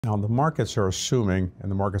Now, the markets are assuming, and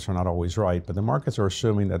the markets are not always right, but the markets are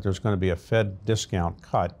assuming that there's going to be a Fed discount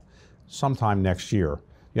cut sometime next year.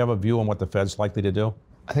 You have a view on what the Fed's likely to do?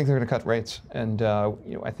 I think they're going to cut rates, and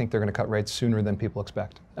I think they're going to cut rates sooner than people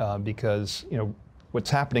expect, because what's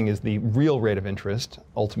happening is the real rate of interest,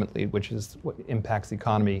 ultimately, which is what impacts the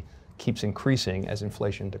economy, keeps increasing as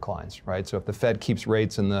inflation declines, right? So if the Fed keeps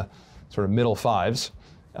rates in the sort of middle fives,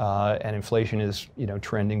 and inflation is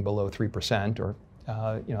trending below 3%, or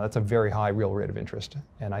that's a very high real rate of interest,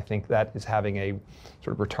 and I think that is having a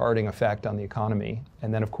sort of retarding effect on the economy.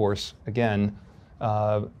 And then, of course, again,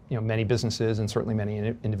 many businesses and certainly many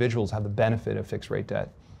individuals have the benefit of fixed rate debt.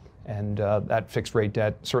 And that fixed rate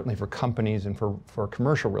debt, certainly for companies and for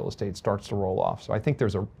commercial real estate, starts to roll off. So I think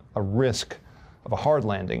there's a risk of a hard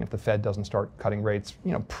landing if the Fed doesn't start cutting rates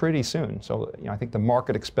pretty soon. So I think the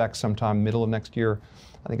market expects sometime middle of next year.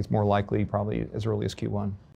 I think it's more likely probably as early as Q1.